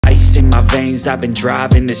Ice in my veins, I've been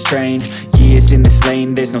driving this train. Years in this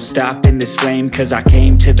lane, there's no stopping this flame. Cause I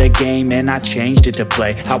came to the game and I changed it to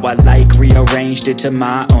play how I like, rearranged it to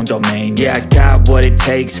my own domain. Yeah, I got what it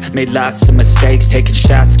takes, made lots of mistakes, taking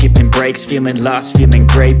shots, skipping breaks, feeling lost, feeling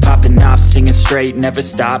great, popping off, singing straight, never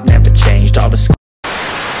stopped, never changed. All the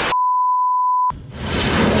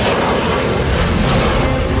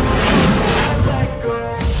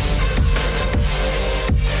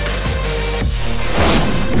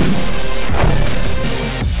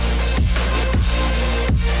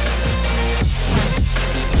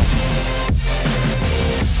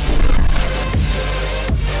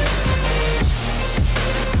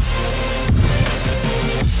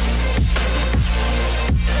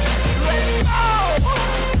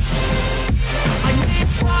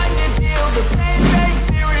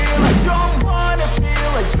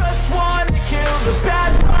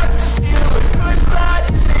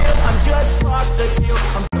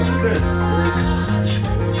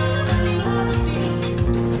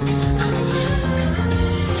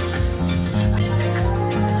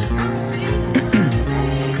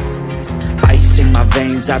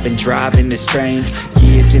veins, I've been driving this train.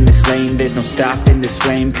 Years in this lane, there's no stopping this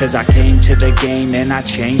flame. Cause I came to the game and I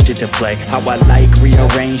changed it to play how I like,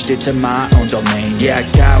 rearranged it to my own domain. Yeah,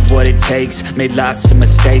 I got what it takes, made lots of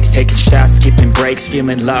mistakes, taking shots, skipping breaks,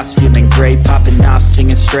 feeling lost, feeling great, popping off,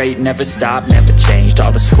 singing straight, never stopped, never changed.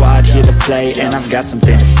 All the squad here to play and I've got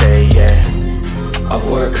something to say, yeah. I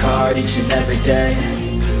work hard each and every day,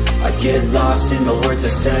 I get lost in the words I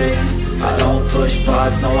say. I don't push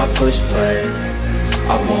pause, no, I push play.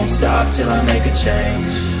 I won't stop till I make a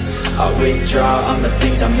change. I withdraw on the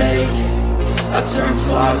things I make. I turn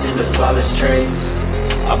flaws into flawless traits.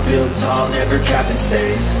 I build tall, never capped in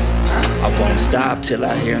space. I won't stop till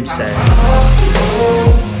I hear him say,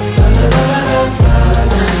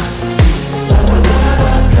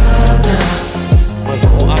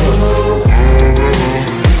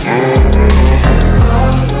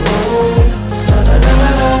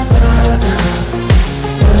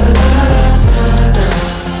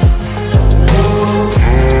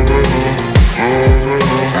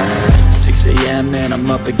 6 a.m. and I'm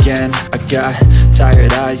up again. I got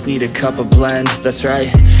tired eyes, need a cup of blend. That's right,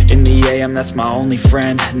 in the AM, that's my only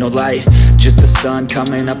friend. No light, just the sun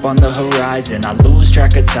coming up on the horizon. I lose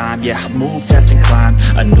track of time, yeah, I move fast and climb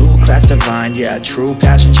a new class divine, yeah, true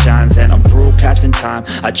passion shines. And I'm through passing time,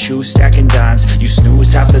 I choose stacking dimes. You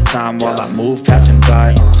snooze half the time while I move passing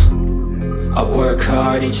by. I work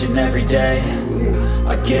hard each and every day,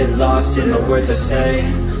 I get lost in the words I say.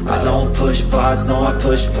 I don't push pause, no, I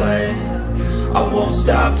push play. I won't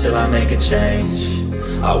stop till I make a change.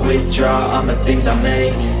 I withdraw on the things I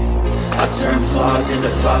make. I turn flaws into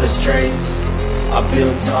flawless traits. I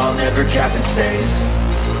build tall, never capped in space.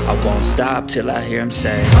 I won't stop till I hear him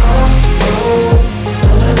say,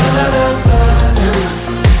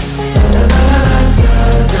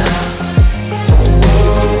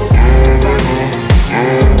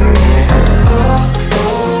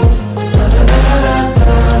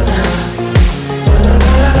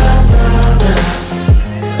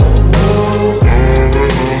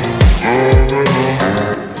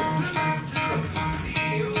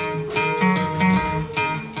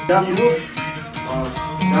 you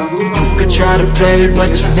could try to play,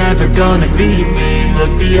 but you're never gonna beat me.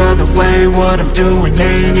 Look the other way, what I'm doing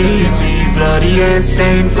ain't easy. Bloody hands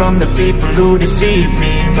stained from the people who deceive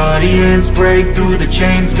me. Muddy hands break through the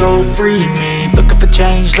chains, go free me. Looking for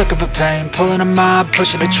change, looking for pain, pulling a mob,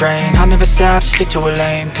 pushing a train. I'll never stop, stick to a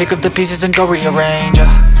lane, pick up the pieces and go rearrange.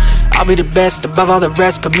 I'll be the best above all the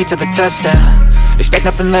rest, put me to the test and expect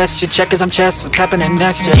nothing less, you check as I'm chess, what's happening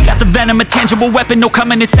next, yeah. He got the venom, a tangible weapon, no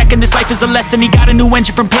coming in second. This life is a lesson, he got a new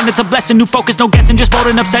engine from pain, it's a blessing. New focus, no guessing, just bold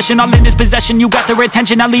and obsession, all in his possession. You got their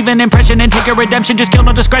attention, I'll leave an impression and take your redemption. Just kill,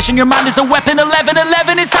 no discretion, your mind is a weapon.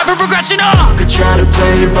 11-11, it's time for progression, You could try to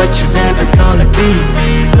play, but you're never gonna beat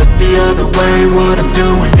me. Look the other way, what I'm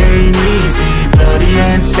doing ain't easy. Bloody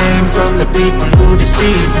hands stained from the people who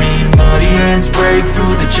deceive me. Muddy hands break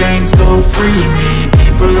through the chains, go free me.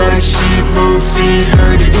 People like sheep, move feet,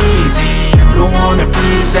 hurt it easy. You don't wanna be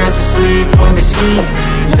fast asleep when they scheme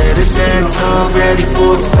me. Let her stand tall, ready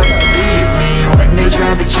for a fight, believe me. When they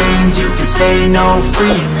try the chains, you can say no,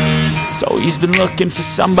 free me. So he's been looking for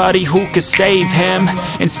somebody who could save him,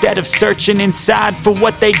 instead of searching inside for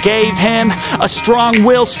what they gave him. A strong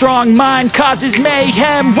will, strong mind causes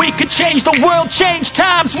mayhem. We could change the world, change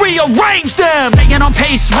times, rearrange them. Staying on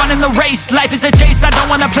pace, running the race. Life is a chase, I don't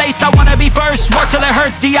want a place, I wanna be first. Work till it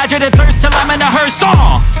hurts, dehydrated thirst till I'm in a hearse.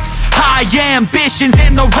 High ambitions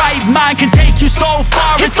in the right mind can take you so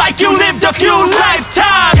far. It's like you lived a few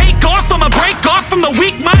lifetimes. Take off from a break off from the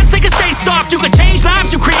weak minds. Take a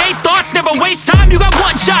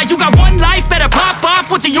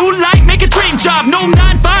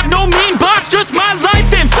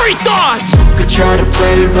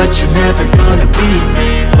but you're never gonna beat me.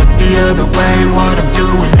 Look the other way, what I'm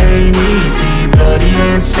doing ain't easy. Bloody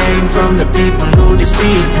hands stained from the people who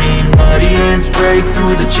deceive me. Muddy hands break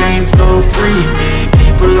through the chains, go free me.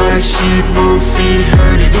 People like sheep move feet,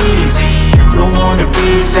 hurt it easy. You don't wanna be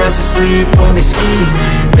fast asleep when they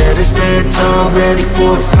scheming. Better stand tall, ready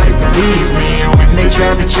for a fight, believe me. When they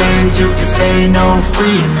drag the chains, you can say no,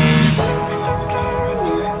 free me.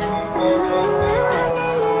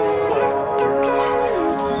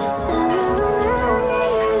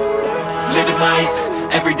 Living life,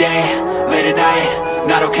 everyday, late at night,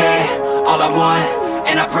 not okay. All I want,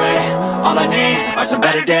 and I pray, all I need are some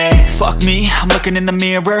better days. Fuck me, I'm looking in the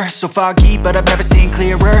mirror, so foggy, but I've never seen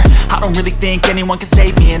clearer. I don't really think anyone can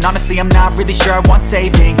save me, and honestly I'm not really sure I want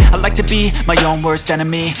saving. I like to be my own worst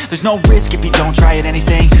enemy. There's no risk if you don't try at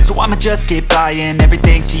anything, so I'ma just get buying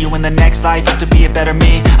everything. See you in the next life, have to be a better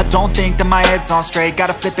me. I don't think that my head's on straight,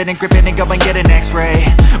 gotta flip it and grip it and go and get an x-ray.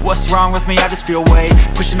 What's wrong with me? I just feel weight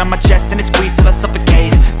pushing on my chest and it squeezes till I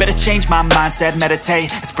suffocate. Better change my mindset,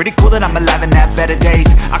 meditate. It's pretty cool that I'm alive and have better days.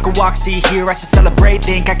 I could walk, see, hear, I should celebrate.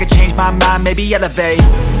 Think I could change my mind, maybe elevate.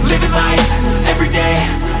 Living life, everyday,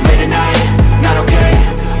 late at night, not okay.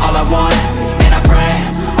 All I want, and I pray,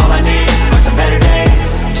 all I need are some better days.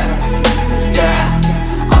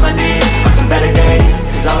 Yeah, all I need are some better days.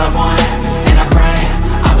 Cause all I want, and I pray,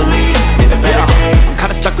 I believe in the better days. I'm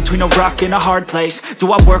kinda stuck between a rock and a hard place.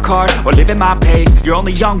 Do I work hard or live at my pace? You're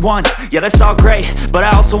only young once, yeah that's all great, but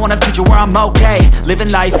I also want a future where I'm okay. Living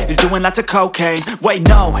life is doing lots of cocaine. Wait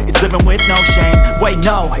no, it's living with no shame. Wait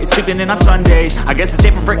no, it's sleeping in on Sundays. I guess it's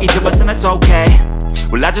different for each of us and that's okay.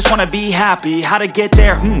 Well I just wanna be happy, how to get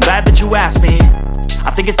there? Glad that you asked me. I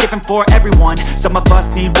think it's different for everyone. Some of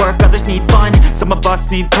us need work, others need fun. Some of us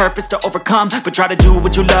need purpose to overcome. But try to do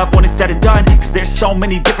what you love when it's said and done, cause there's so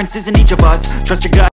many differences in each of us. Trust your gut.